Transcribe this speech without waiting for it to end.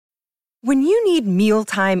When you need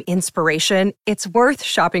mealtime inspiration, it's worth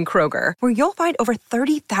shopping Kroger, where you'll find over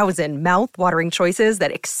 30,000 mouth-watering choices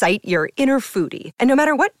that excite your inner foodie. And no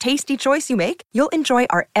matter what tasty choice you make, you'll enjoy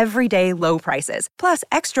our everyday low prices, plus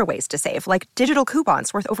extra ways to save, like digital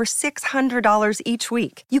coupons worth over $600 each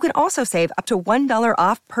week. You can also save up to $1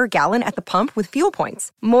 off per gallon at the pump with fuel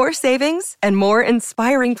points. More savings and more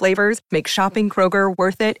inspiring flavors make shopping Kroger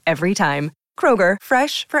worth it every time. Kroger,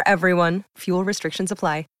 fresh for everyone. Fuel restrictions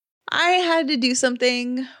apply. I had to do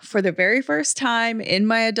something for the very first time in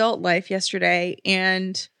my adult life yesterday.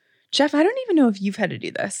 And Jeff, I don't even know if you've had to do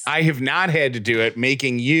this. I have not had to do it,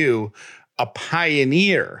 making you a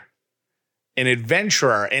pioneer, an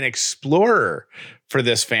adventurer, an explorer for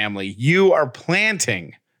this family. You are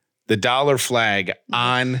planting the dollar flag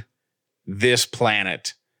on this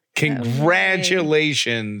planet.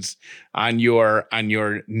 Congratulations on your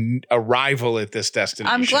arrival at this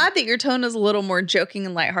destination. I'm glad that your tone is a little more joking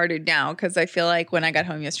and lighthearted now, because I feel like when I got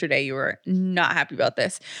home yesterday, you were not happy about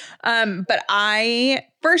this. But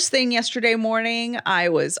first thing yesterday morning, I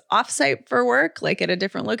was offsite for work, like at a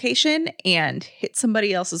different location, and hit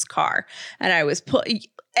somebody else's car. And I was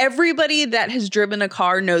everybody that has driven a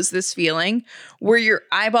car knows this feeling where you're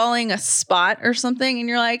eyeballing a spot or something and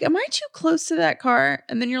you're like, am I too close to that car?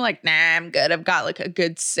 And then you're like, nah, I'm good. I've got like a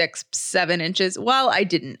good 6-7 inches. Well, I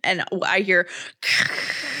didn't. And I hear,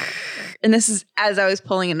 and this is as I was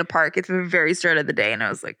pulling into park at the very start of the day. And I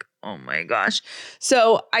was like, oh my gosh.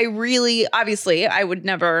 So obviously I would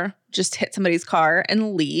never just hit somebody's car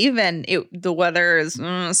and leave. And the weather is,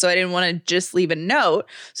 so I didn't want to just leave a note.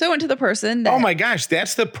 So I went to the person. Oh my gosh,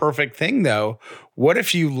 that's the perfect thing though. What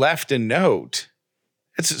if you left a note?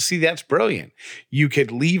 That's brilliant. You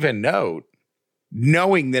could leave a note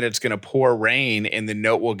knowing that it's going to pour rain and the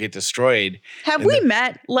note will get destroyed. Have we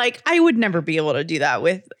met? Like, I would never be able to do that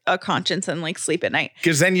with a conscience and like sleep at night.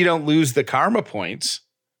 Because then you don't lose the karma points.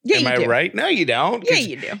 Yeah, Am I right? No, you don't. Yeah,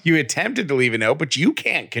 you do. You attempted to leave a note, but you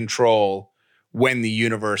can't control when the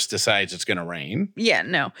universe decides it's going to rain. Yeah,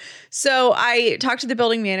 no. So I talked to the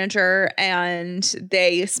building manager and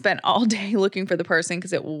they spent all day looking for the person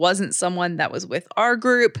because it wasn't someone that was with our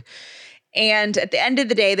group. And at the end of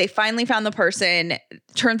the day, they finally found the person.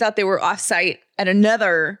 Turns out they were offsite at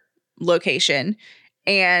another location.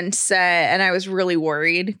 And I was really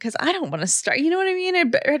worried because I don't want to start. You know what I mean?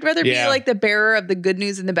 I'd rather be like the bearer of the good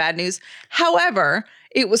news and the bad news. However,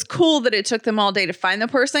 it was cool that it took them all day to find the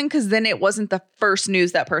person, because then it wasn't the first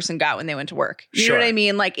news that person got when they went to work. You know what I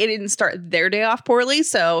mean? Like, it didn't start their day off poorly.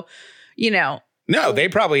 So, No, they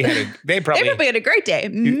probably had a great day.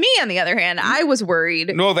 Me, on the other hand, I was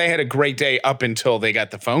worried. No, they had a great day up until they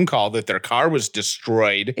got the phone call that their car was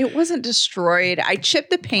destroyed. It wasn't destroyed. I chipped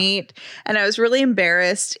the paint and I was really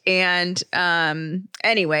embarrassed. And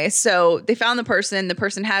anyway, so they found the person. The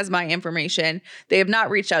person has my information. They have not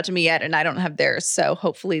reached out to me yet, and I don't have theirs. So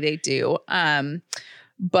hopefully they do.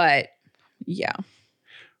 But yeah.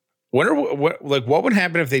 What would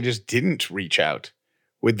happen if they just didn't reach out?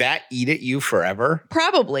 Would that eat at you forever?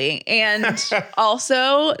 Probably. And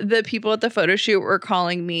also, the people at the photo shoot were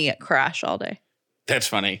calling me Crash all day. That's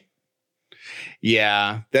funny.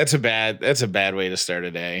 Yeah, that's a bad way to start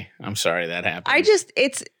a day. I'm sorry that happened.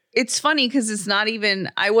 It's funny because it's not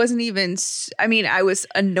even, I was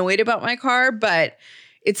annoyed about my car, but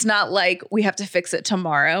it's not like we have to fix it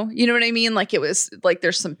tomorrow. You know what I mean? Like, it was like,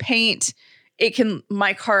 there's some paint.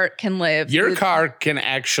 My car can live. Your car can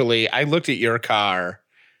actually, I looked at your car.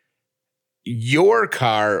 Your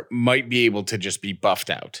car might be able to just be buffed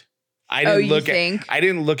out. I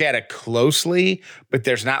didn't look at it closely, but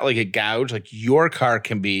there's not like a gouge. Like, your car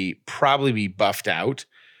can probably be buffed out.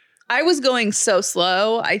 I was going so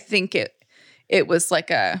slow. I think it was like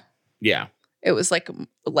it was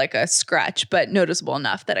like a scratch, but noticeable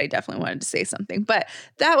enough that I definitely wanted to say something. But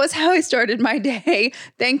that was how I started my day.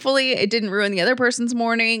 Thankfully, it didn't ruin the other person's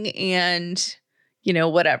morning, and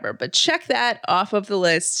whatever. But check that off of the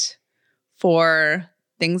list for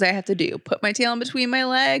things I have to do. Put my tail in between my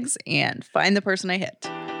legs and find the person I hit.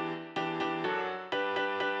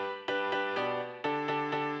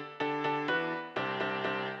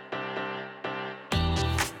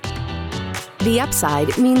 The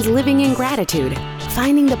Upside means living in gratitude,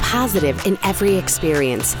 finding the positive in every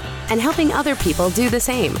experience, and helping other people do the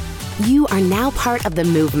same. You are now part of the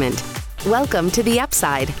movement. Welcome to The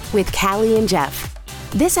Upside with Callie and Jeff.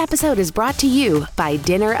 This episode is brought to you by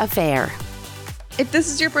Dinner Affair. If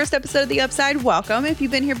this is your first episode of The Upside, welcome. If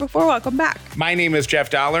you've been here before, welcome back. My name is Jeff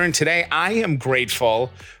Dollar, and today I am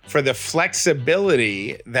grateful for the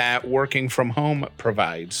flexibility that working from home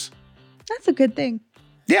provides. That's a good thing.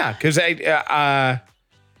 Yeah, because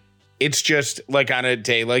It's just like on a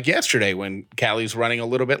day like yesterday when Callie's running a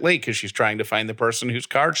little bit late because she's trying to find the person whose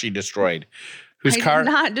car she destroyed. Did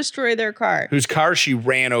not destroy their car. Whose car she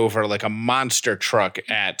ran over like a monster truck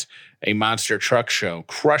at a monster truck show,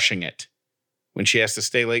 crushing it. When she has to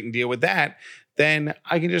stay late and deal with that, then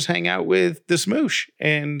I can just hang out with the smoosh.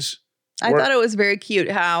 And I thought it was very cute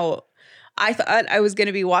how I thought I was going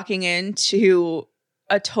to be walking into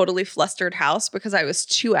a totally flustered house because I was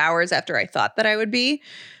 2 hours after I thought that I would be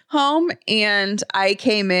home. And I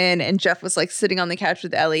came in and Jeff was like sitting on the couch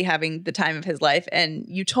with Ellie having the time of his life. And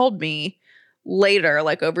you told me later,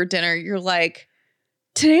 like over dinner, you're like,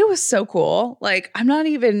 today was so cool. Like, I'm not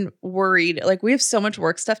even worried. Like, we have so much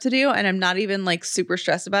work stuff to do and I'm not even like super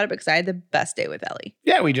stressed about it because I had the best day with Ellie.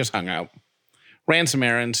 Yeah, we just hung out, ran some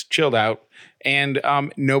errands, chilled out, and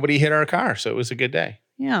nobody hit our car. So it was a good day.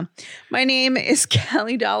 Yeah. My name is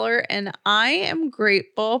Callie Dollar and I am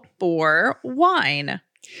grateful for wine.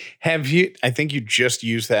 Have you? I think you just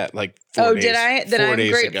used that like 4 days. Did I? That I'm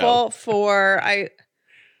grateful for.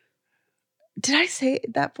 Did I say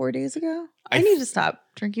that 4 days ago? I need to stop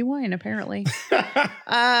drinking wine. Apparently,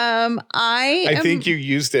 I think you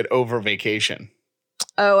used it over vacation.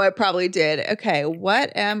 Oh, I probably did. Okay,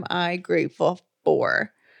 what am I grateful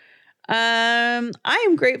for? I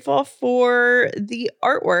am grateful for the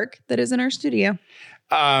artwork that is in our studio.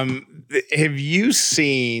 Have you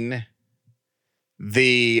seen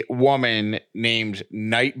the woman named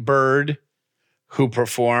Nightbird who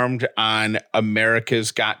performed on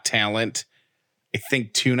America's Got Talent? I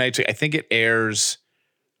think 2 nights. I think it airs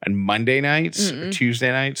on Monday nights or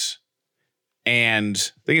Tuesday nights. And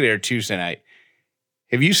I think it aired Tuesday night.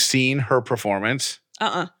 Have you seen her performance?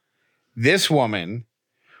 This woman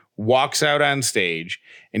walks out on stage,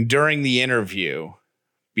 and during the interview,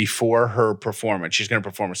 before her performance, she's going to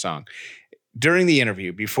perform a song. During the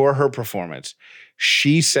interview, before her performance,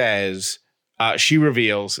 she says, she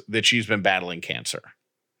reveals that she's been battling cancer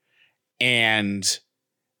and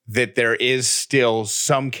that there is still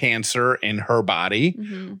some cancer in her body,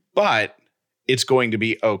 but it's going to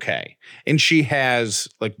be okay. And she has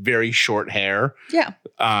like very short hair. Yeah.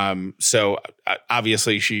 So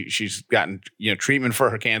obviously she's gotten, treatment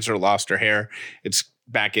for her cancer, lost her hair. It's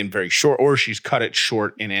back in very short, or she's cut it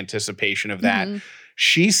short in anticipation of that.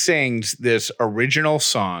 She sings this original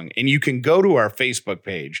song, and you can go to our Facebook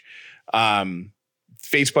page,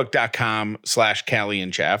 facebook.com/Callie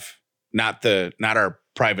and Jeff, not our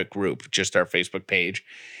private group, just our Facebook page,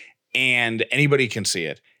 and anybody can see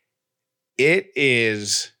it. It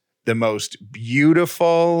is the most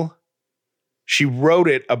beautiful. She wrote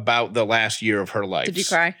it about the last year of her life. Did you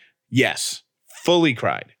cry? Yes, fully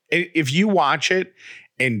cried. If you watch it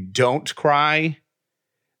and don't cry,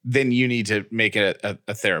 then you need to make a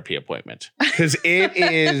therapy appointment, because it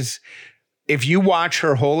is. If you watch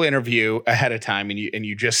her whole interview ahead of time and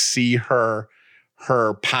you just see her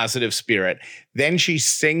positive spirit, then she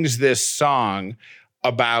sings this song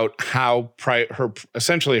about how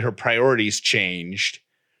essentially her priorities changed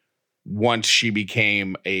once she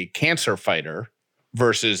became a cancer fighter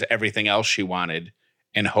versus everything else she wanted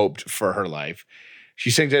and hoped for her life. She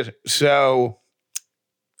sings it. So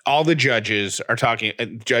all the judges are talking,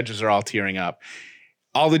 judges are all tearing up.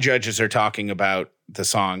 All the judges are talking about the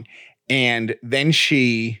song. And then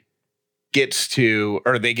they get to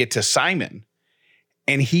Simon,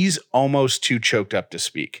 and he's almost too choked up to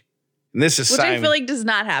speak. And this is Which Simon. I feel like does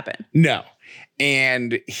not happen. No.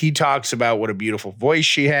 And he talks about what a beautiful voice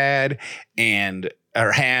she had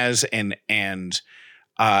has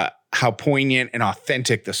how poignant and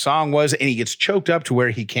authentic the song was. And he gets choked up to where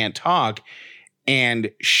he can't talk.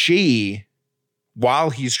 And she, while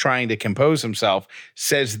he's trying to compose himself,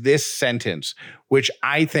 says this sentence, which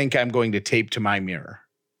I think I'm going to tape to my mirror.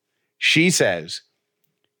 She says,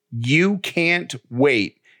 "You can't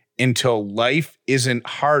wait until life isn't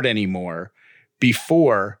hard anymore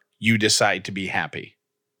before you decide to be happy."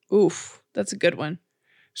 Oof, that's a good one.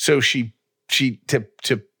 So to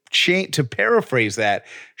paraphrase that,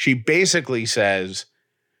 she basically says,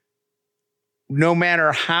 no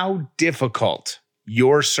matter how difficult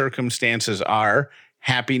your circumstances are,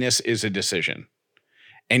 happiness is a decision.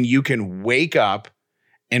 And you can wake up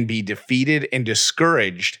and be defeated and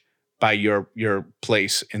discouraged by your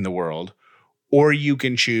place in the world, or you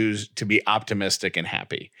can choose to be optimistic and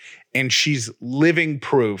happy. And she's living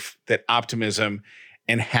proof that optimism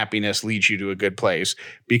and happiness leads you to a good place,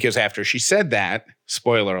 because after she said that,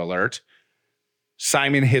 spoiler alert,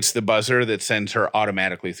 Simon hits the buzzer that sends her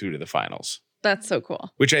automatically through to the finals. That's so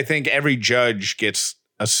cool. Which I think every judge gets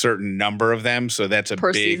a certain number of them. So that's a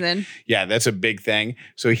per big season. Yeah, that's a big thing.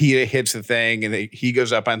 So he hits the thing and he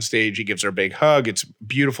goes up on stage. He gives her a big hug. It's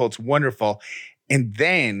beautiful. It's wonderful. And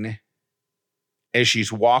then as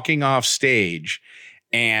she's walking off stage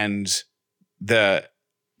and the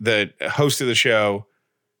host of the show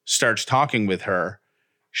starts talking with her,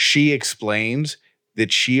 she explains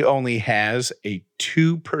that she only has a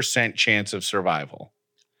 2% chance of survival.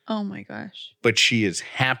 Oh my gosh. But she is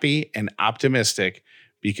happy and optimistic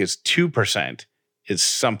because 2% is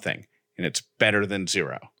something and it's better than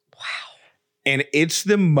 0. Wow. And it's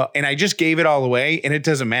and I just gave it all away and it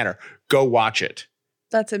doesn't matter. Go watch it.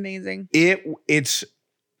 That's amazing. It's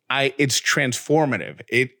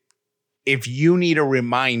transformative. If you need a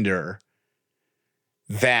reminder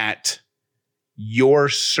that your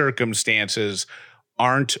circumstances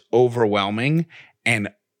aren't overwhelming and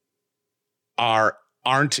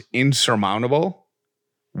aren't insurmountable,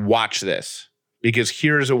 watch this. Because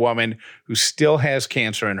here's a woman who still has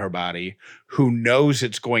cancer in her body, who knows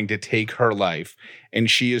it's going to take her life, and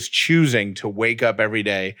she is choosing to wake up every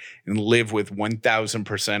day and live with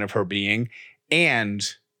 1,000% of her being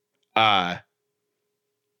and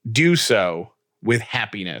do so with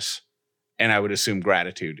happiness, and I would assume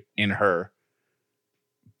gratitude in her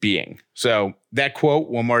being. So that quote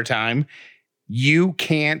one more time: you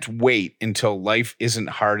can't wait until life isn't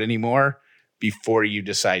hard anymore before you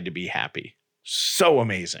decide to be happy. So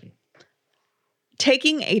amazing.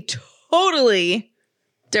 Taking a totally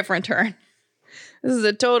different turn. This is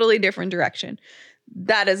a totally different direction.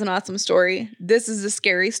 That is an awesome story. This is a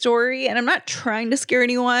scary story, and I'm not trying to scare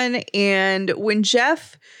anyone. And when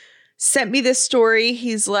Jeff sent me this story,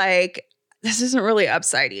 he's like, this isn't really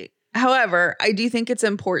upsidey. However, I do think it's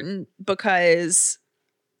important because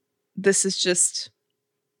this is just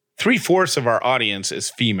 3/4 of our audience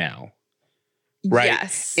is female, right?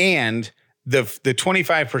 Yes. And the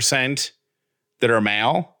 25% that are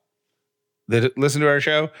male that listen to our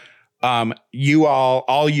show,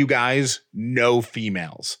 all you guys know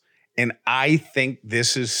females. And I think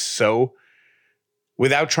this is so,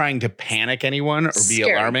 without trying to panic anyone or be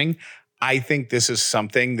scary. Alarming, I think this is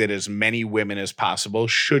something that as many women as possible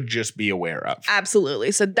should just be aware of.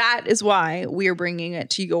 Absolutely. So that is why we are bringing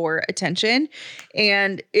it to your attention.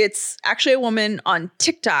 And it's actually a woman on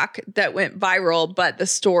TikTok that went viral, but the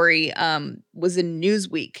story was in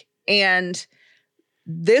Newsweek. And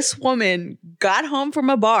this woman got home from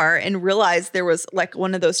a bar and realized there was like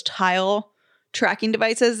one of those tile tracking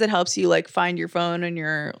devices that helps you like find your phone and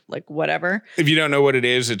your like whatever. If you don't know what it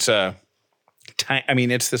is, it's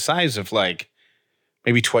it's the size of like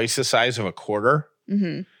maybe twice the size of a quarter.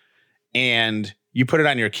 Mm-hmm. And you put it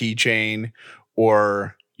on your keychain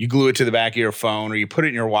or you glue it to the back of your phone or you put it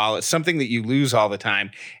in your wallet, something that you lose all the time.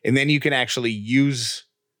 And then you can actually use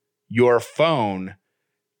your phone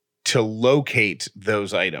to locate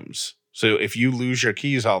those items. So if you lose your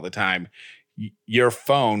keys all the time, your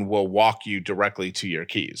phone will walk you directly to your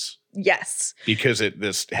keys. Yes. Because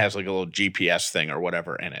this has like a little GPS thing or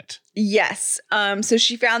whatever in it. Yes. So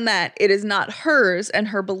she found that it is not hers, and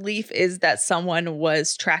her belief is that someone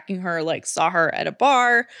was tracking her, like saw her at a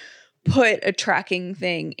bar, put a tracking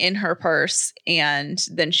thing in her purse, and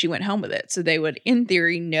then she went home with it. So they would, in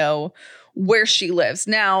theory, know where she lives.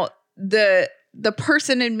 Now, the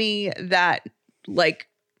person in me that like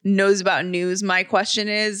knows about news, my question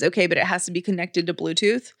is, okay, but it has to be connected to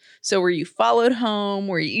Bluetooth. So were you followed home?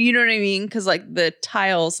 You know what I mean? Because like the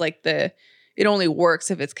tiles, like it only works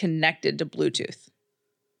if it's connected to Bluetooth.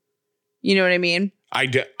 You know what I mean? I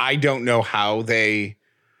don't know how they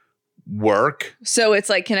work. So it's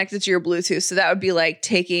like connected to your Bluetooth. So that would be like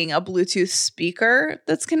taking a Bluetooth speaker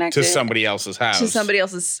that's connected to somebody else's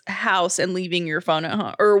house. And leaving your phone at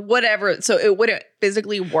home or whatever. So it wouldn't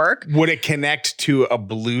physically work. Would it connect to a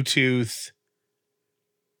Bluetooth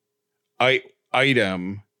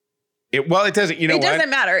item? It doesn't. You know, it doesn't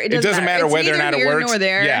matter. It doesn't matter whether or not it works. Nor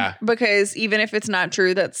there, yeah, because even if it's not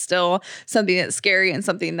true, that's still something that's scary and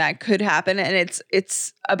something that could happen. And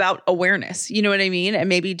it's about awareness. You know what I mean? And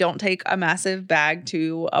maybe don't take a massive bag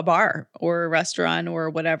to a bar or a restaurant or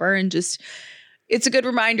whatever. And just, it's a good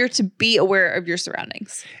reminder to be aware of your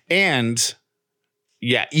surroundings. And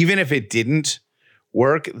yeah, even if it didn't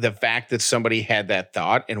work, the fact that somebody had that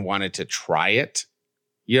thought and wanted to try it,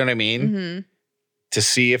 you know what I mean? Mm-hmm. To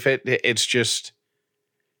see if the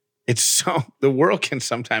world can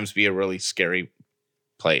sometimes be a really scary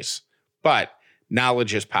place, but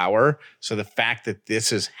knowledge is power. So the fact that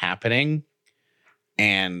this is happening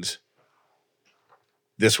and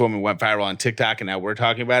this woman went viral on TikTok and now we're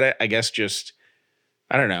talking about it, I guess just,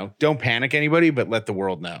 I don't know, don't panic anybody, but let the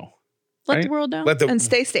world know. Let the world know. And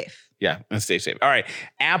stay safe. Yeah, and stay safe. All right.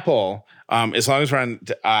 Apple, as long as we're on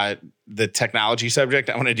the technology subject,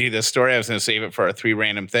 I want to do this story. I was going to save it for a 3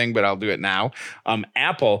 random thing, but I'll do it now.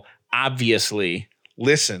 Apple obviously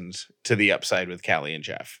listens to The Upside with Callie and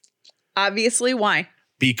Jeff. Obviously, why?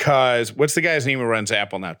 Because what's the guy's name who runs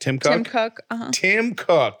Apple now? Tim Cook? Tim Cook. Tim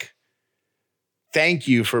Cook. Thank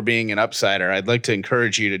you for being an upsider. I'd like to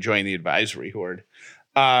encourage you to join the advisory horde.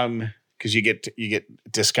 Because you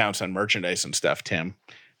get discounts on merchandise and stuff, Tim.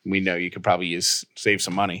 We know you could probably save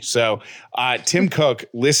some money. So Tim Cook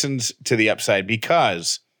listens to The Upside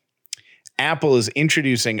because Apple is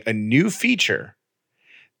introducing a new feature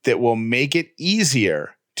that will make it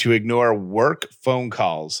easier to ignore work phone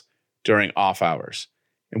calls during off hours.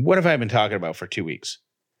 And what have I been talking about for 2 weeks?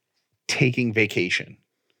 Taking vacation.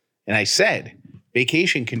 And I said,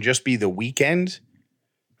 vacation can just be the weekend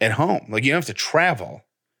at home. Like, you don't have to travel,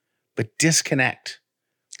 but disconnect.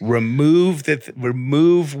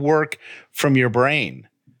 Remove work from your brain.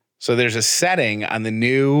 So there's a setting on the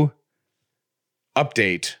new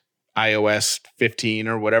update, iOS 15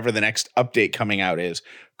 or whatever the next update coming out is,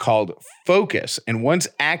 called Focus. And once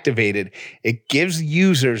activated, it gives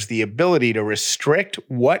users the ability to restrict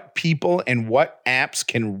what people and what apps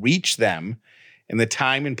can reach them and the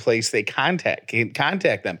time and place they contact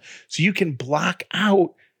them. So you can block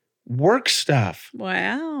out work stuff.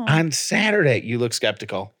 Wow. On Saturday. You look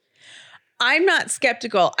skeptical. I'm not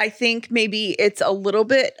skeptical. I think maybe it's a little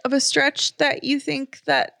bit of a stretch that you think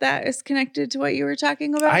that is connected to what you were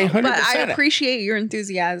talking about. But I appreciate your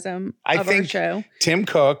enthusiasm of our show. Tim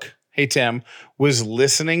Cook, hey Tim, was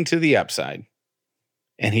listening to The Upside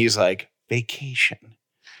and he's like, vacation.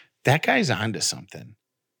 That guy's onto something.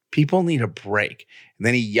 People need a break. And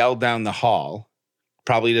then he yelled down the hall,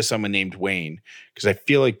 probably to someone named Wayne, because I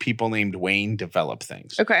feel like people named Wayne develop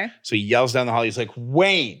things. Okay. So he yells down the hall. He's like,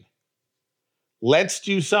 Wayne, let's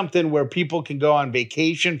do something where people can go on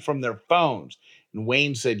vacation from their phones. And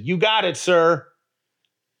Wayne said, you got it, sir.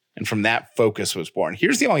 And from that, Focus was born.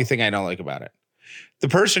 Here's the only thing I don't like about it. The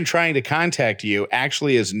person trying to contact you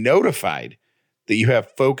actually is notified that you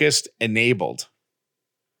have Focus enabled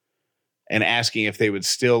and asking if they would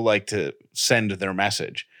still like to send their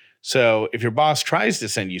message. So if your boss tries to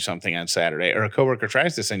send you something on Saturday or a coworker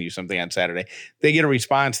tries to send you something on Saturday, they get a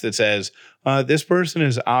response that says, this person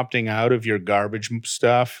is opting out of your garbage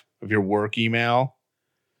stuff, of your work email.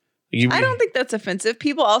 I don't think that's offensive.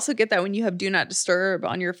 People also get that when you have Do Not Disturb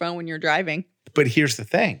on your phone when you're driving. But here's the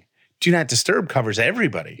thing. Do Not Disturb covers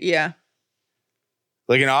everybody. Yeah.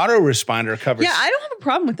 Like an autoresponder covers. Yeah, I don't have a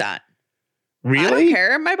problem with that. Really? I don't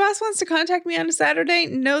care. My boss wants to contact me on a Saturday.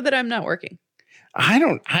 Know that I'm not working.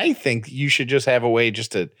 I think you should just have a way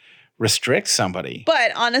just to restrict somebody.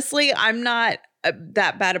 But honestly, I'm not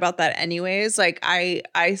that bad about that anyways. Like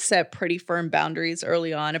I set pretty firm boundaries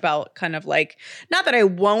early on about kind of like, not that I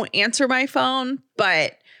won't answer my phone,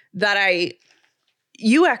 but that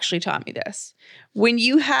you actually taught me this. When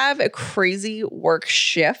you have a crazy work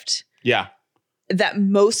shift. Yeah. That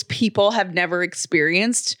most people have never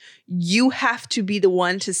experienced, you have to be the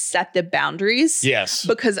one to set the boundaries. Yes.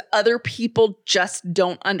 Because other people just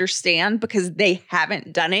don't understand because they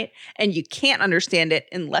haven't done it, and you can't understand it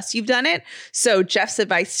unless you've done it. So Jeff's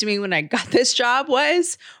advice to me when I got this job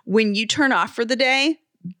was, when you turn off for the day,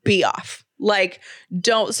 be off. Like,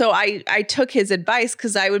 don't. So I took his advice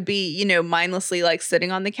because I would be, mindlessly like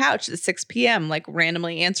sitting on the couch at 6 p.m., like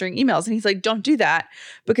randomly answering emails. And he's like, don't do that,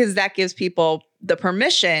 because that gives people the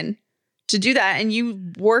permission to do that. And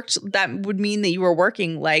that would mean that you were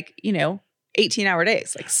working like, 18-hour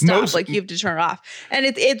days. Like, stop. Like, you have to turn it off. And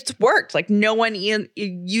it's worked. Like, no one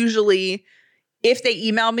usually, if they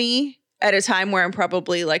email me at a time where I'm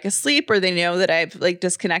probably like asleep or they know that I've like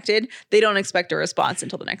disconnected, they don't expect a response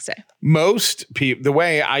until the next day. Most people, the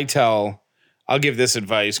way I'll give this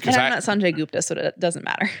advice, because I'm not Sanjay Gupta, so it doesn't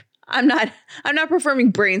matter. I'm not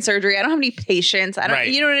performing brain surgery. I don't have any patients. I don't, right.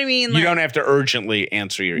 You know what I mean? Like, you don't have to urgently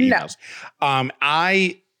answer your emails. No.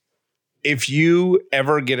 If you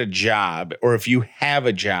ever get a job, or if you have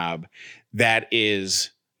a job that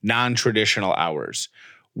is non-traditional hours,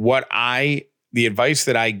 the advice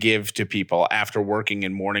that I give to people after working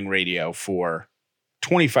in morning radio for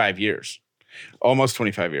 25 years, almost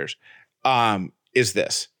 25 years, is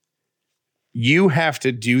this. You have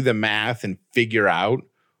to do the math and figure out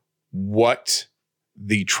what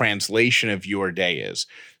the translation of your day is.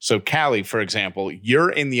 So Callie, for example, you're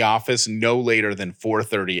in the office no later than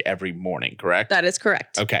 4:30 every morning, correct? That is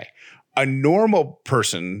correct. Okay. A normal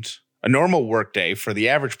work day for the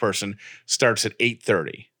average person starts at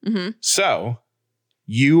 8:30. Mm-hmm. So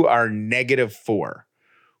you are -4,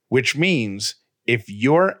 which means if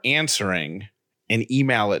you're answering an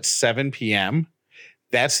email at 7 p.m.,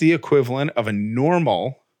 that's the equivalent of a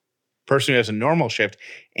normal person who has a normal shift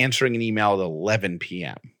answering an email at 11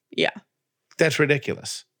 p.m. Yeah. That's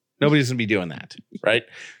ridiculous. Nobody's going to be doing that, right?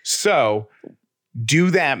 So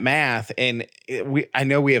do that math. And I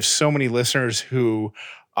know we have so many listeners who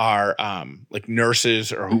are like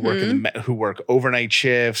nurses or who who work overnight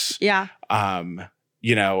shifts. Yeah.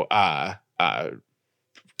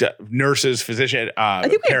 Nurses, physician. I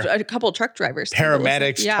think we have a couple of truck drivers,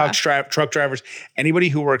 paramedics, truck drivers, anybody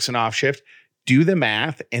who works an off shift. Do the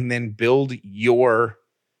math and then build your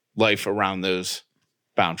life around those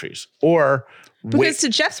boundaries. Or because to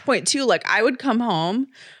Jeff's point too, like I would come home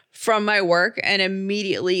from my work and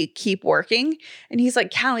immediately keep working. And he's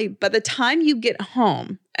like, Callie, by the time you get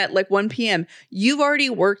home at like 1 p.m., you've already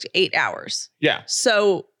worked 8 hours. Yeah.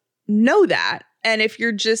 So know that. And if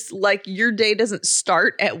you're just like, your day doesn't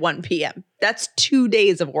start at 1 p.m., that's 2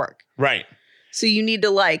 days of work. Right. So you need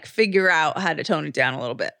to like figure out how to tone it down a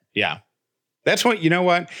little bit. Yeah. That's what, you know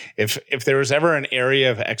what? If there was ever an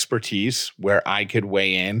area of expertise where I could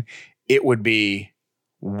weigh in, it would be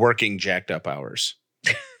working jacked up hours.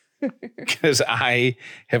 Because I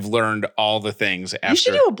have learned all the things after. You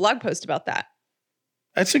should do a blog post about that.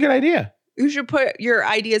 That's a good idea. You should put your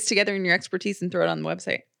ideas together and your expertise and throw it on the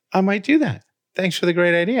website. I might do that. Thanks for the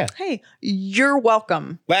great idea. Hey, you're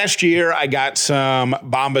welcome. Last year, I got some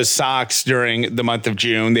Bombas socks during the month of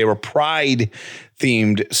June. They were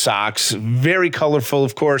Pride-themed socks. Very colorful,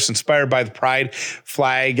 of course, inspired by the Pride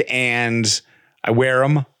flag. And I wear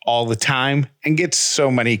them all the time and get so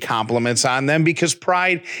many compliments on them because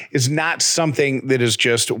Pride is not something that is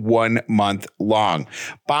just 1 month long.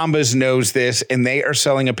 Bombas knows this, and they are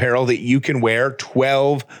selling apparel that you can wear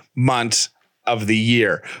 12 months of the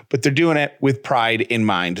year, but they're doing it with Pride in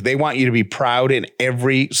mind. They want you to be proud in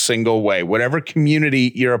every single way. Whatever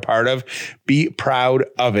community you're a part of, be proud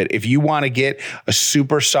of it. If you want to get a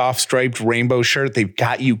super soft striped rainbow shirt, they've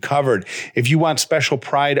got you covered. If you want special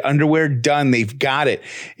Pride underwear done, they've got it.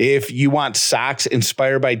 If you want socks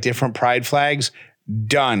inspired by different Pride flags,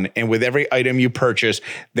 done. And with every item you purchase,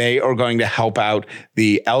 they are going to help out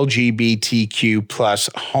the LGBTQ plus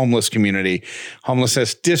homeless community.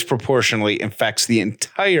 Homelessness disproportionately affects the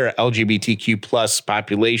entire LGBTQ plus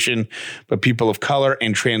population, but people of color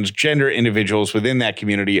and transgender individuals within that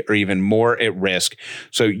community are even more at risk.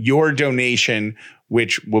 So your donation,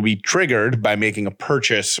 which will be triggered by making a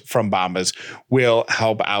purchase from Bombas, will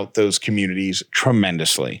help out those communities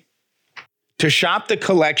tremendously. To shop the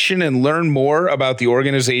collection and learn more about the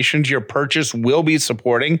organizations your purchase will be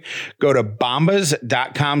supporting, go to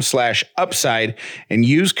bombas.com/upside and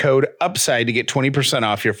use code UPSIDE to get 20%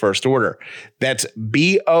 off your first order. That's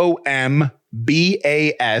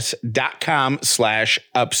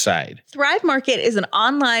BOMBAS.com/upside. Thrive Market is an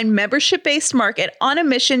online membership-based market on a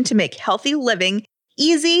mission to make healthy living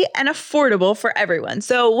easy and affordable for everyone.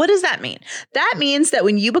 So what does that mean? That means that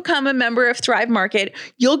when you become a member of Thrive Market,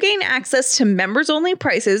 you'll gain access to members-only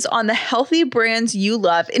prices on the healthy brands you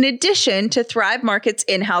love, in addition to Thrive Market's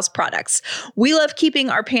in-house products. We love keeping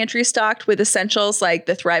our pantry stocked with essentials like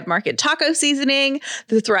the Thrive Market taco seasoning,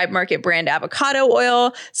 the Thrive Market brand avocado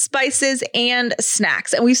oil, spices, and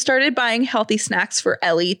snacks. And we started buying healthy snacks for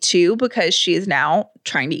Ellie too, because she is now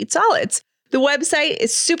trying to eat solids. The website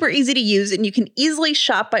is super easy to use, and you can easily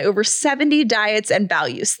shop by over 70 diets and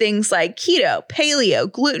values. Things like keto,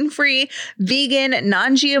 paleo, gluten-free, vegan,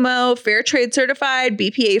 non-GMO, fair trade certified,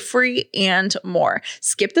 BPA-free, and more.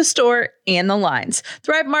 Skip the store and the lines.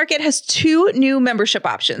 Thrive Market has 2 new membership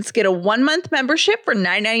options. Get a 1-month membership for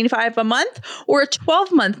 $9.95 a month or a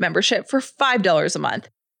 12-month membership for $5 a month.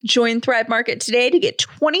 Join Thrive Market today to get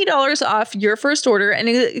 $20 off your first order and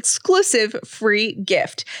an exclusive free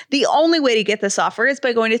gift. The only way to get this offer is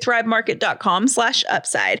by going to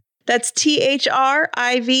thrivemarket.com/upside. That's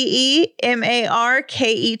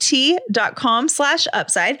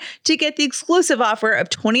THRIVEMARKET.com/upside to get the exclusive offer of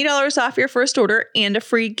 $20 off your first order and a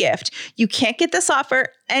free gift. You can't get this offer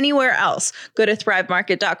anywhere else. Go to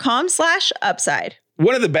thrivemarket.com/upside.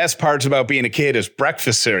 One of the best parts about being a kid is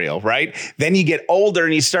breakfast cereal, right? Then you get older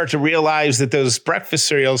and you start to realize that those breakfast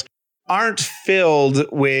cereals aren't filled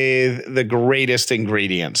with the greatest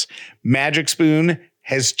ingredients. Magic Spoon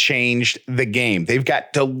has changed the game. They've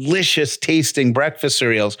got delicious tasting breakfast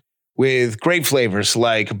cereals with great flavors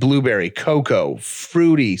like blueberry, cocoa,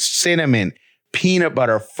 fruity, cinnamon, peanut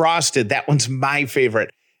butter, frosted. That one's my favorite.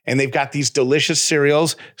 And they've got these delicious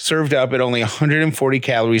cereals served up at only 140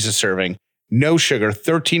 calories a serving. No sugar,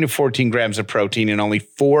 13 to 14 grams of protein, and only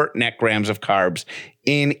 4 net grams of carbs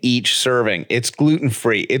in each serving. It's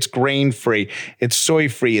gluten-free, it's grain-free, it's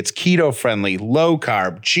soy-free, it's keto-friendly,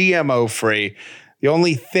 low-carb, GMO-free. The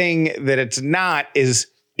only thing that it's not is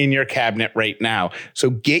in your cabinet right now. So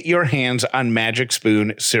get your hands on Magic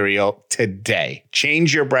Spoon cereal today.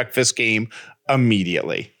 Change your breakfast game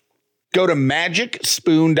immediately. Go to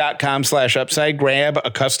magicspoon.com/upside, grab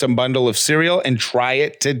a custom bundle of cereal and try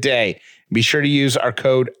it today. Be sure to use our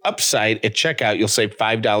code UPSIDE at checkout. You'll save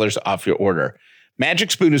 $5 off your order. Magic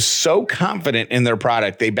Spoon is so confident in their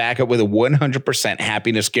product, they back it with a 100%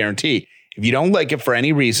 happiness guarantee. If you don't like it for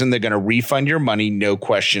any reason, they're going to refund your money, no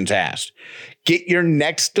questions asked. Get your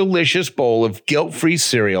next delicious bowl of guilt-free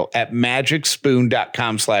cereal at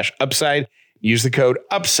magicspoon.com/upside. Use the code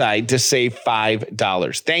UPSIDE to save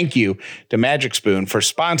 $5. Thank you to Magic Spoon for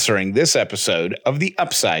sponsoring this episode of The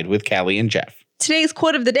Upside with Callie and Jeff. Today's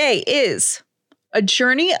quote of the day is, "A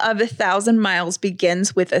journey of 1,000 miles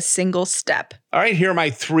begins with a single step." All right, here are my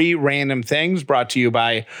 3 random things brought to you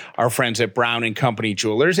by our friends at Brown & Company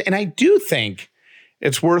Jewelers. And I do think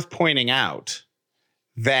it's worth pointing out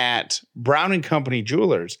that Brown & Company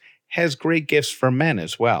Jewelers has great gifts for men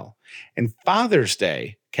as well. And Father's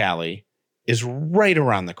Day, Callie, is right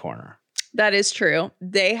around the corner. That is true.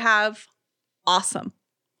 They have awesome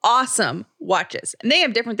watches. And they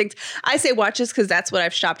have different things. I say watches because that's what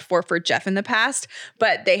I've shopped for Jeff in the past.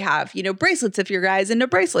 But they have, bracelets if your guy's into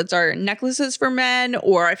bracelets, or necklaces for men,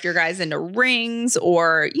 or if your guy's into rings,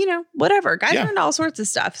 or, whatever. Guys are into all sorts of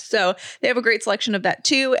stuff. So they have a great selection of that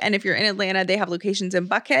too. And if you're in Atlanta, they have locations in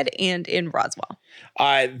Buckhead and in Roswell.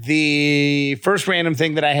 The first random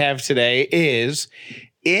thing that I have today is,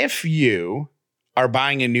 if you are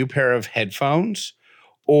buying a new pair of headphones,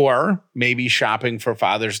 or maybe shopping for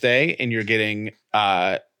Father's Day and you're getting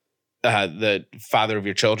the father of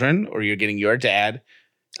your children, or you're getting your dad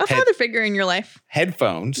a father figure in your life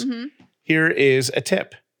headphones, here is a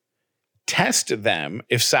tip. Test them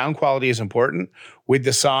if sound quality is important with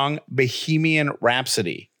the song Bohemian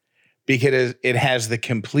Rhapsody, because it has the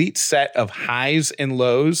complete set of highs and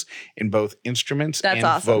lows in both instruments and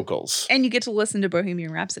vocals. And you get to listen to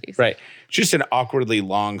Bohemian Rhapsody. Right. It's just an awkwardly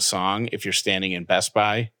long song if you're standing in Best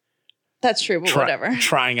Buy. That's true, but whatever.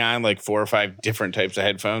 Trying on like 4 or 5 different types of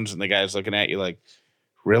headphones, and the guy's looking at you like,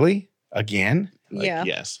 really? Again? Like, yeah.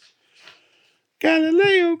 Yes.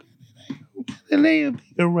 Galileo,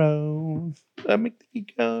 Figaro,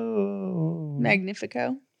 Magnifico.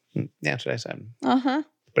 Magnifico. That's what I said. Uh-huh.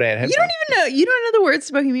 But I had headphones. You don't even know. You don't know the words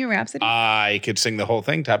to Bohemian Rhapsody? I could sing the whole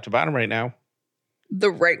thing top to bottom right now. The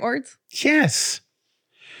right words? Yes.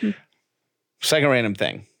 Second random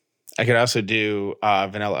thing. I could also do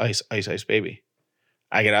Vanilla Ice, Ice Ice Baby.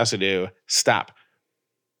 I could also do Stop,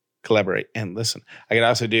 Collaborate, and Listen. I could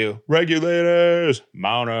also do Regulators,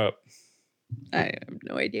 Mount Up. I have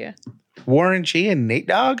no idea. Warren G and Nate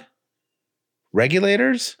Dogg?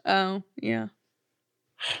 Regulators? Oh, yeah.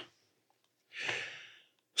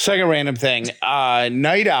 Second random thing.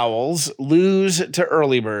 Night owls lose to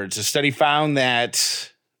early birds. A study found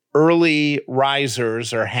that early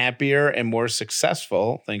risers are happier and more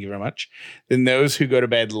successful, thank you very much, than those who go to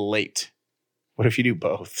bed late. What if you do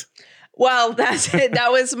both? Well, that's it.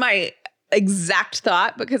 That was my exact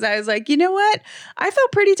thought, because I was like, you know what? I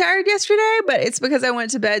felt pretty tired yesterday, but it's because I went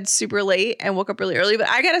to bed super late and woke up really early. But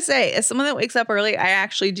I got to say, as someone that wakes up early, I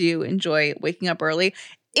actually do enjoy waking up early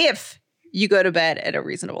if you go to bed at a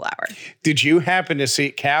reasonable hour. Did you happen to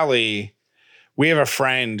see Callie? We have a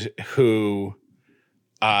friend who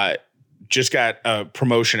just got a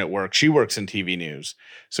promotion at work. She works in TV news.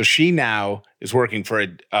 So she now is working for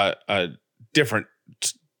a different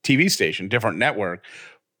TV station, different network,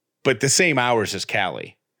 but the same hours as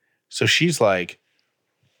Callie. So she's like,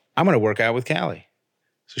 I'm going to work out with Callie.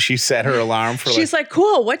 So she set her alarm for She's like,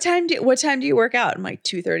 cool. What time do you work out? I'm like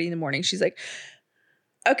 2:30 in the morning. She's like,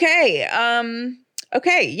 okay.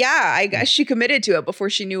 Yeah, I guess she committed to it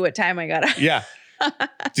before she knew what time I got up. Yeah.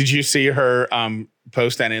 Did you see her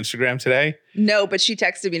post on Instagram today? No, but she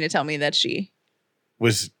texted me to tell me that she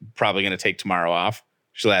was probably going to take tomorrow off.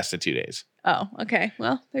 She lasted 2 days. Oh, okay.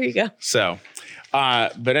 Well, there you go. So,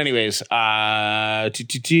 but anyways, third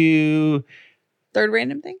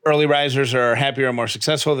random thing. Early risers are happier and more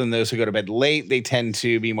successful than those who go to bed late. They tend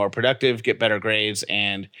to be more productive, get better grades,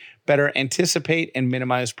 and better anticipate and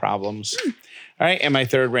minimize problems. All right. And my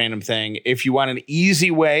third random thing, if you want an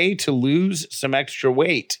easy way to lose some extra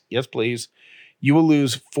weight, yes, please, you will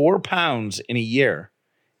lose 4 pounds in a year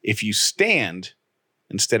if you stand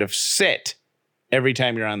instead of sit every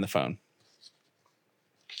time you're on the phone.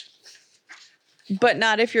 But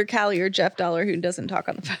not if you're Callie or Jeff Dollar, who doesn't talk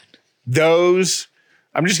on the phone. those,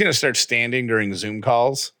 I'm just going to start standing during Zoom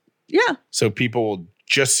calls. Yeah. So people will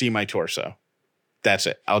just see my torso. That's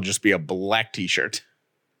it. I'll just be a black t-shirt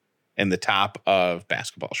and the top of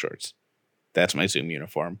basketball shorts. That's my Zoom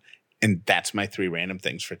uniform. And that's my 3 random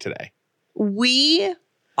things for today. We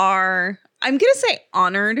are, I'm going to say,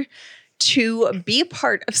 honored to be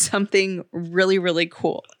part of something really, really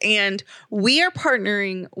cool. And we are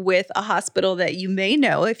partnering with a hospital that you may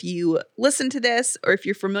know if you listen to this, or if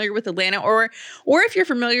you're familiar with Atlanta, or if you're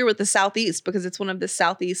familiar with the Southeast, because it's one of the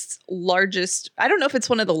Southeast's largest, I don't know if it's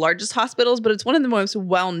one of the largest hospitals, but it's one of the most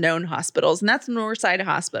well-known hospitals, and that's Northside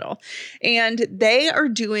Hospital. And they are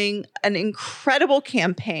doing an incredible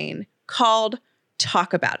campaign called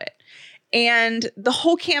Talk About It. And the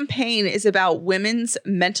whole campaign is about women's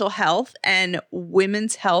mental health and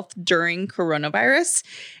women's health during coronavirus.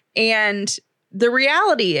 And the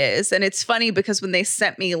reality is, and it's funny because when they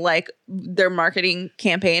sent me like their marketing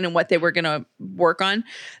campaign and what they were going to work on,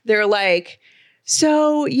 they're like,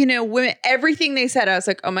 so, you know, women, everything they said, I was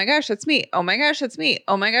like, oh my gosh, that's me. Oh my gosh, that's me.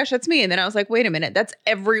 Oh my gosh, that's me. And then I was like, wait a minute, that's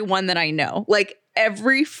everyone that I know. Like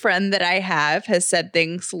every friend that I have has said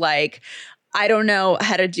things like, I don't know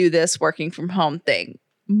how to do this working from home thing.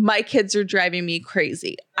 My kids are driving me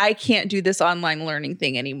crazy. I can't do this online learning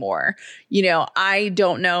thing anymore. You know, I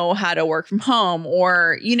don't know how to work from home,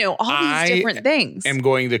 or, you know, all these different things. I'm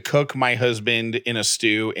going to cook my husband in a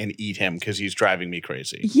stew and eat him because he's driving me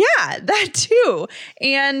crazy. Yeah, that too.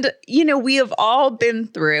 And, you know, we have all been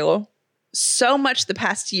through so much the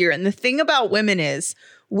past year. And the thing about women is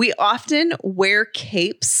we often wear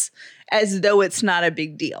capes as though it's not a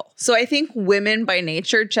big deal. So I think women by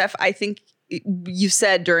nature, Jeff, I think you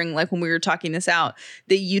said during like when we were talking this out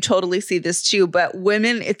that you totally see this too, but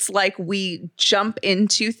women, it's like we jump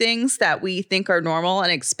into things that we think are normal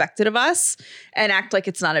and expected of us and act like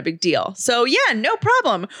it's not a big deal. So yeah, no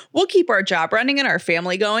problem. We'll keep our job running and our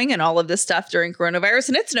family going and all of this stuff during coronavirus.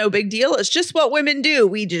 And it's no big deal. It's just what women do.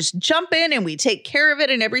 We just jump in and we take care of it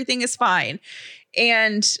and everything is fine.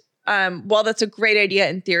 And while that's a great idea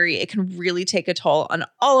in theory, it can really take a toll on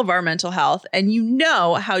all of our mental health. And you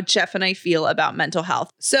know how Jeff and I feel about mental health.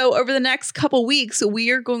 So over the next couple weeks,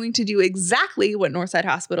 we are going to do exactly what Northside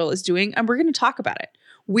Hospital is doing, and we're going to talk about it.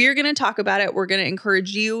 We're going to talk about it. We're going to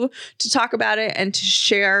encourage you to talk about it and to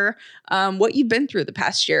share what you've been through the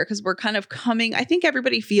past year, because we're kind of coming, I think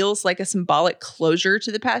everybody feels like a symbolic closure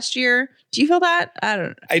to the past year. Do you feel that? I don't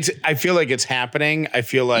know. I feel like it's happening. I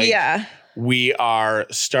feel like we are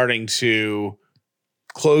starting to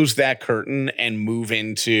close that curtain and move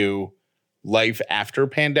into life after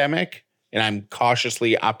pandemic. And I'm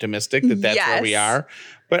cautiously optimistic that that's where we are.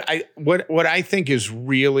 But what I think is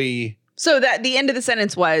really... So that the end of the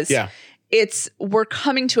sentence was, we're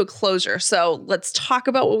coming to a closure. So let's talk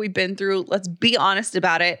about what we've been through. Let's be honest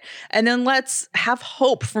about it. And then let's have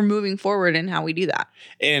hope for moving forward and how we do that.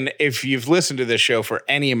 And if you've listened to this show for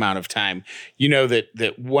any amount of time, you know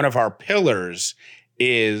that one of our pillars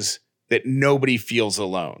is that nobody feels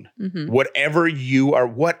alone. Mm-hmm. Whatever you are,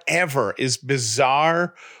 whatever is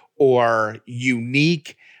bizarre or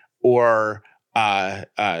unique or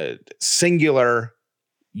singular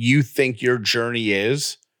you think your journey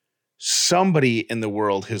is, somebody in the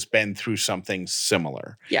world has been through something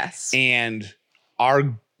similar. Yes. And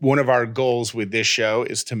one of our goals with this show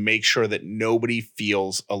is to make sure that nobody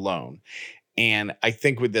feels alone. And I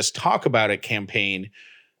think with this Talk About It campaign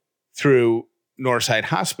through Northside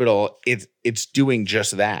Hospital, it's doing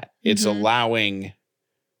just that. Mm-hmm. It's allowing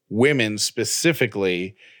women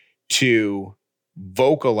specifically to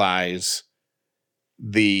vocalize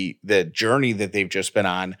the journey that they've just been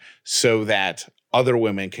on, so that other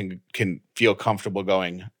women can feel comfortable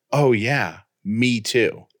going, oh yeah, me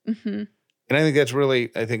too. Mm-hmm. And I think that's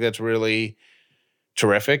really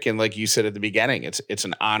terrific. And like you said at the beginning, it's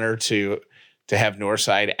an honor to have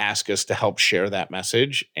Northside ask us to help share that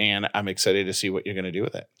message. And I'm excited to see what you're going to do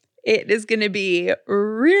with it. It is going to be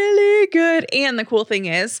really good. And the cool thing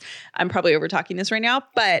is, I'm probably over talking this right now,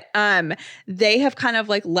 but they have kind of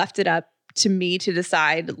like left it up to me to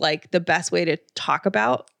decide like the best way to talk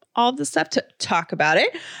about all of this stuff, to talk about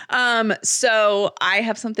it. So I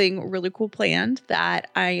have something really cool planned that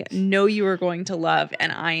I know you are going to love.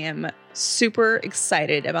 And I am super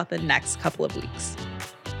excited about the next couple of weeks.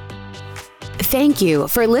 Thank you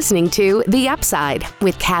for listening to The Upside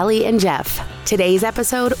with Callie and Jeff. Today's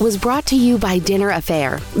episode was brought to you by Dinner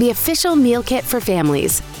Affair, the official meal kit for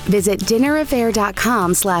families. Visit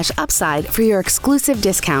dinneraffair.com/upside for your exclusive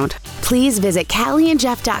discount. Please visit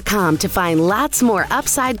CallieandJeff.com to find lots more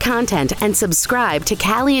Upside content and subscribe to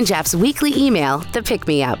Callie and Jeff's weekly email, The Pick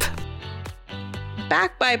Me Up.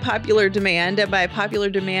 back by popular demand, and by popular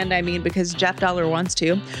demand, I mean because Jeff Dollar wants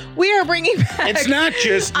to, we are bringing back. It's not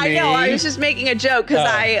just me. I know, I was just making a joke because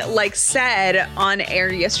I said on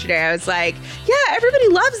air yesterday, I was like, yeah, everybody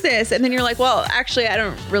loves this. And then you're like, well, actually, I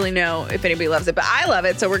don't really know if anybody loves it, but I love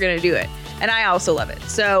it, so we're going to do it. And I also love it.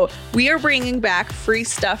 So we are bringing back Free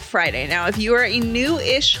Stuff Friday. Now, if you are a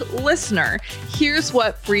new-ish listener, here's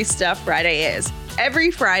what Free Stuff Friday is.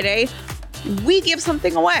 Every Friday, we give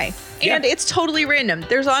something away. And it's totally random.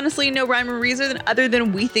 There's honestly no rhyme or reason other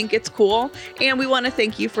than we think it's cool. And we want to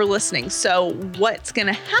thank you for listening. So what's going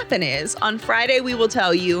to happen is on Friday, we will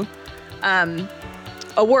tell you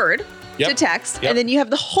a word to text. And then you have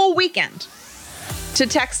the whole weekend to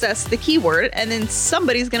text us the keyword, and then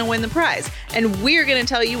somebody's going to win the prize. And we're going to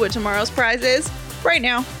tell you what tomorrow's prize is right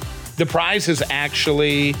now. The prize is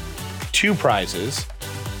actually 2 prizes,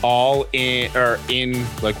 all in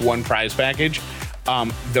like one prize package.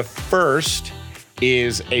 The first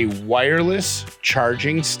is a wireless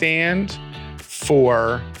charging stand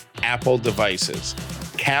for Apple devices.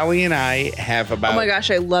 Callie and I have about... Oh my gosh,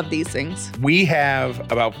 I love these things. We have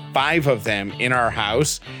about 5 of them in our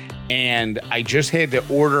house. And I just had to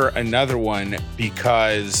order another one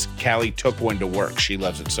because Callie took one to work. She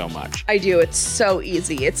loves it so much. I do. It's so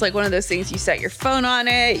easy. It's like one of those things you set your phone on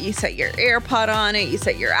it, you set your AirPod on it, you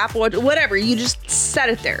set your Apple Watch, whatever. You just set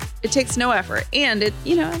it there. It takes no effort, and it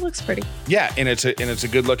looks pretty. Yeah, and it's a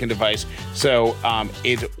good looking device. So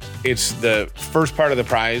it's the first part of the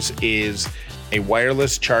prize is a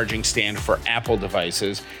wireless charging stand for Apple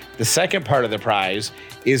devices. The second part of the prize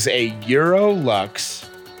is a Eurolux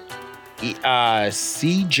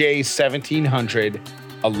CJ1700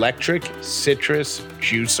 electric citrus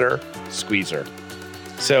juicer squeezer.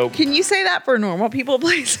 So can you say that for normal people,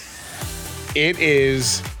 please? It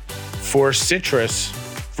is for citrus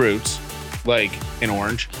fruits like an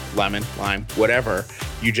orange, lemon, lime, whatever.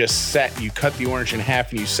 You cut the orange in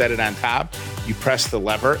half and you set it on top. You press the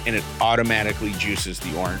lever and it automatically juices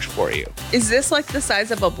the orange for you. Is this like the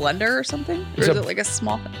size of a blender or something? Or is it like a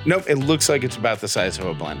small thing? Nope, it looks like it's about the size of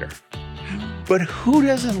a blender. But who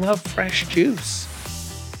doesn't love fresh juice?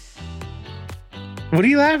 What are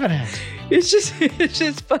you laughing at? It's just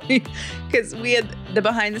funny because we had the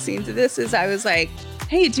behind the scenes of this is I was like,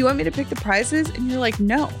 hey, do you want me to pick the prizes? And you're like,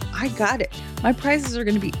 no, I got it. My prizes are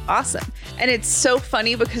going to be awesome. And it's so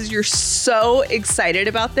funny because you're so excited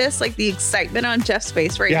about this. Like the excitement on Jeff's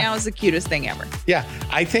face right now is the cutest thing ever. Yeah,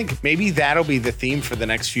 I think maybe that'll be the theme for the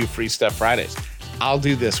next few Free Stuff Fridays. I'll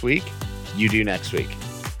do this week, you do next week.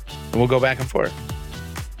 And we'll go back and forth.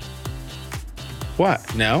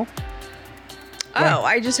 What? No? Oh,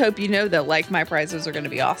 I just hope you know that like my prizes are going to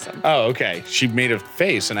be awesome. Oh, okay. She made a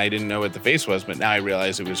face and I didn't know what the face was, but now I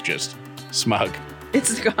realize it was just smug.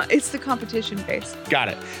 It's the competition face. Got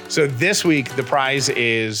it. So this week the prize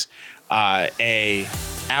is a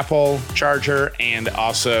Apple charger and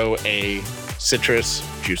also a citrus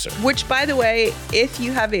juicer. Which, by the way, if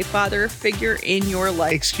you have a father figure in your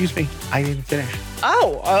life... Excuse me, I didn't finish.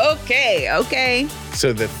 Oh, okay.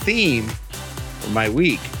 So the theme for my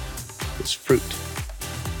week is fruit.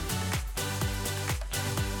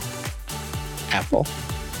 Apple.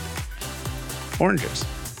 Oranges.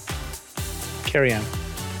 Carry on.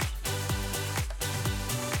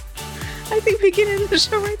 I think we can end the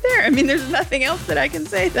show right there. I mean, there's nothing else that I can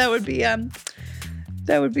say that would be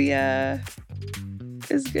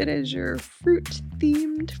as good as your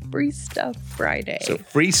fruit-themed Free Stuff Friday. So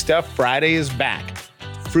Free Stuff Friday is back.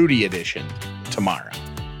 Fruity edition tomorrow.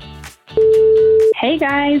 Hey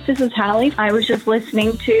guys, this is Hallie. I was just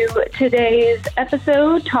listening to today's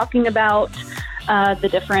episode talking about the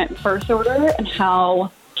different birth order and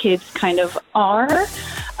how kids kind of are.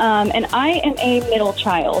 And I am a middle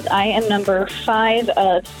child. I am number 5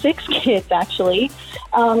 of 6 kids, actually.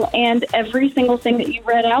 And every single thing that you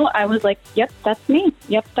read out, I was like, yep, that's me.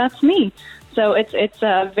 Yep, that's me. So it's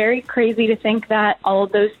very crazy to think that all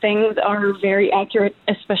of those things are very accurate,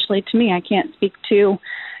 especially to me. I can't speak to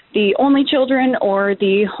the only children or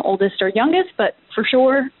the oldest or youngest, but for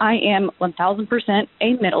sure, I am 1,000%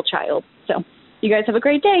 a middle child. So you guys have a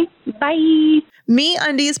great day. Bye.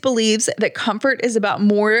 MeUndies believes that comfort is about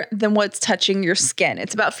more than what's touching your skin.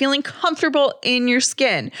 It's about feeling comfortable in your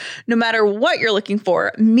skin. No matter what you're looking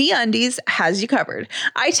for, MeUndies has you covered.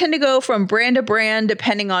 I tend to go from brand to brand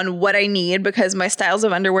depending on what I need because my styles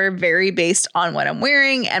of underwear vary based on what I'm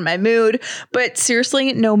wearing and my mood. But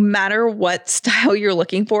seriously, no matter what style you're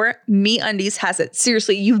looking for, MeUndies has it.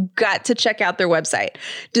 Seriously, you've got to check out their website.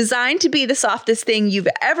 Designed to be the softest thing you've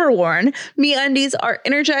ever worn, MeUndies MeUndies are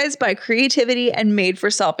energized by creativity and made for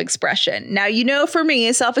self-expression. Now, you know, for me,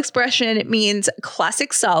 self-expression, it means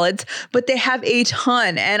classic solids, but they have a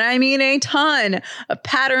ton, and I mean a ton, of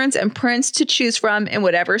patterns and prints to choose from in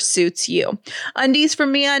whatever suits you. Undies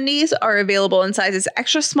from MeUndies are available in sizes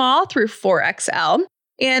extra small through 4XL,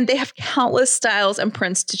 and they have countless styles and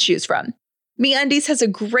prints to choose from. MeUndies has a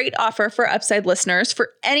great offer for Upside listeners.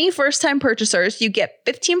 For any first-time purchasers, you get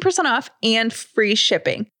 15% off and free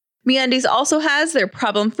shipping. MeUndies also has their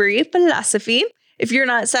problem-free philosophy. If you're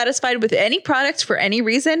not satisfied with any product for any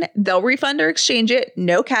reason, they'll refund or exchange it.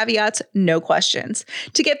 No caveats, no questions.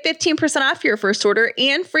 To get 15% off your first order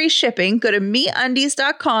and free shipping, go to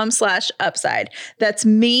MeUndies.com/upside. That's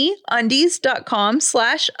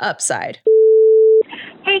MeUndies.com/upside.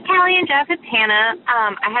 Hey, Callie and Jeff, it's Hannah.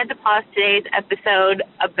 I had to pause today's episode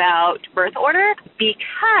about birth order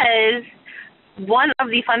because one of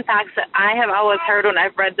the fun facts that I have always heard when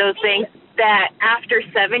I've read those things, that after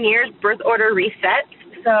 7 years, birth order resets.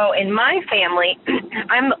 So in my family,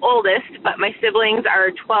 I'm the oldest, but my siblings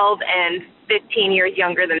are 12 and 15 years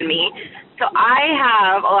younger than me. So I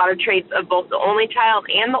have a lot of traits of both the only child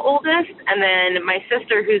and the oldest. And then my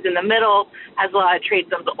sister, who's in the middle, has a lot of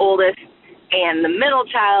traits of the oldest and the middle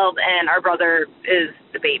child, and our brother is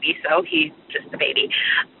the baby, so he's just the baby.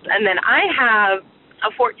 And then I have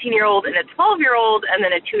a 14-year-old and a 12-year-old and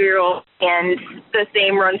then a 2-year-old, and the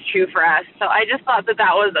same runs true for us. So I just thought that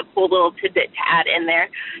that was a cool little tidbit to add in there.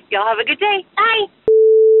 Y'all have a good day. Bye.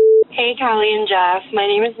 Hey, Callie and Jeff. My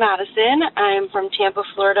name is Madison. I'm from Tampa,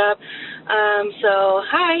 Florida.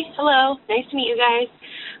 Hi, hello. Nice to meet you guys.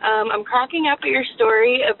 I'm cracking up at your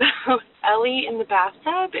story about Ellie in the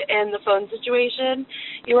bathtub and the phone situation.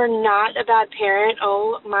 You are not a bad parent.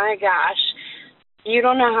 Oh, my gosh. You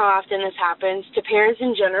don't know how often this happens to parents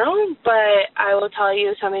in general, but I will tell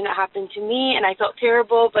you something that happened to me, and I felt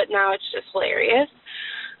terrible, but now it's just hilarious.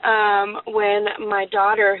 When my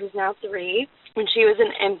daughter, who's now 3, when she was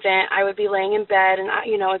an infant, I would be laying in bed and,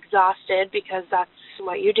 exhausted, because that's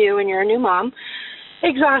what you do when you're a new mom.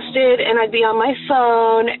 Exhausted, and I'd be on my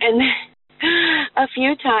phone, and a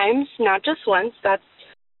few times, not just once, that's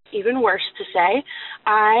even worse to say,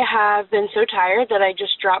 I have been so tired that I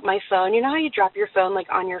just dropped my phone. You know how you drop your phone, like,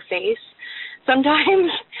 on your face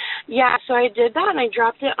sometimes? Yeah, so I did that, and I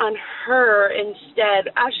dropped it on her instead,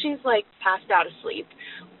 as she's, like, passed out asleep.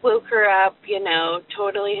 Woke her up,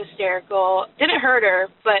 totally hysterical. Didn't hurt her,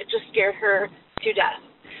 but just scared her to death.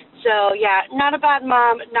 So, yeah, not a bad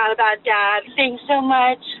mom, not a bad dad. Thanks so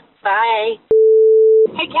much. Bye.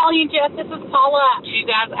 Hey, Callie and Jeff, this is Paula. You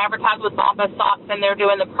guys advertise with Bombas Socks, and they're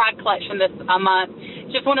doing the Pride Collection this month.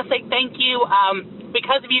 Just want to say thank you.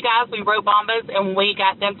 Because of you guys, we wrote Bombas, and we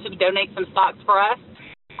got them to donate some socks for us.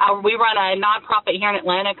 We run a nonprofit here in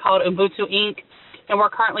Atlanta called Ubuntu Inc., and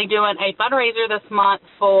we're currently doing a fundraiser this month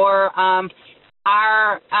for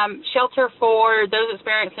our shelter for those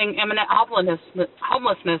experiencing imminent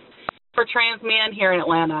homelessness for trans men here in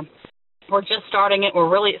Atlanta. We're just starting it. We're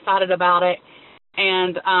really excited about it.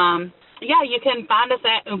 And, you can find us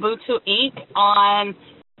at Ubuntu Inc. on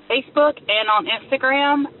Facebook and on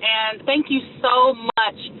Instagram. And thank you so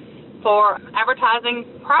much for advertising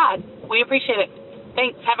Pride. We appreciate it.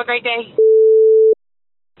 Thanks. Have a great day.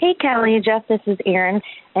 Hey, Callie and Jeff, this is Erin.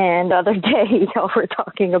 And the other day, y'all were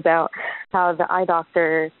talking about how the eye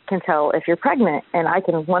doctor can tell if you're pregnant. And I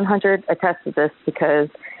can 100 attest to this because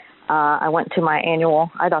I went to my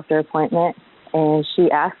annual eye doctor appointment, and she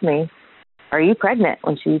asked me, "Are you pregnant?"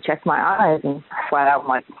 when she checked my eyes. And flat out, I'm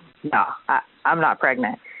like, "No, I'm not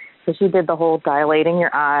pregnant." So she did the whole dilating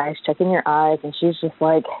your eyes, checking your eyes, and she's just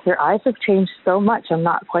like, "Your eyes have changed so much. I'm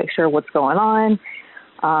not quite sure what's going on.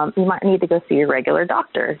 You might need to go see your regular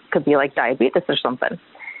doctor. Could be like diabetes or something."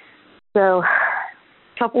 So a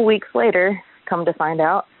couple weeks later, come to find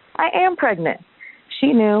out, I am pregnant.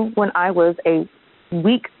 She knew when I was a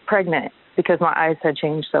week pregnant because my eyes had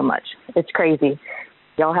changed so much. It's crazy.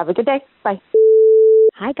 Y'all have a good day. Bye.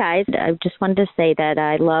 Hi, guys. I just wanted to say that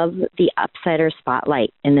I love the Upsider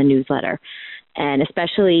Spotlight in the newsletter, and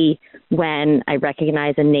especially when I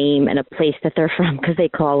recognize a name and a place that they're from because they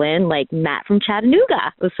call in, like Matt from Chattanooga.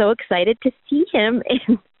 I was so excited to see him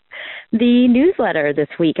in the newsletter this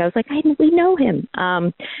week. I was like, we know him.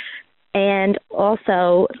 And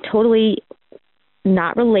also, totally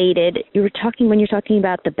not related, when you're talking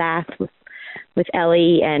about the bath with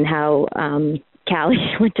Ellie and how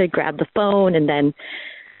Callie went to grab the phone and then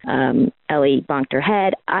Ellie bonked her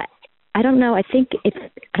head. I don't know. I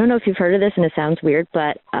don't know if you've heard of this and it sounds weird,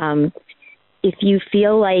 but if you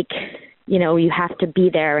feel like, you have to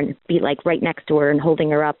be there and be like right next to her and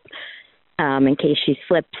holding her up in case she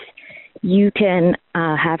slips, You can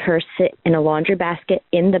have her sit in a laundry basket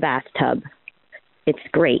in the bathtub. It's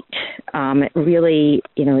great. It really,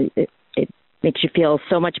 it makes you feel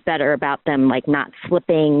so much better about them, like not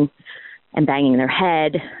slipping and banging their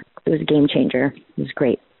head. It was a game changer. It was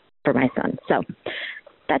great for my son. So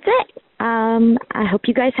that's it. I hope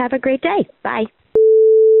you guys have a great day. Bye.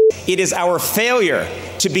 It is our failure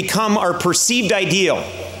to become our perceived ideal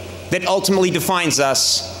that ultimately defines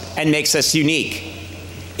us and makes us unique.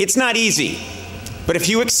 It's not easy, but if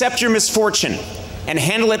you accept your misfortune and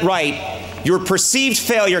handle it right, your perceived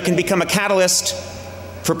failure can become a catalyst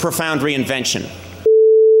for profound reinvention.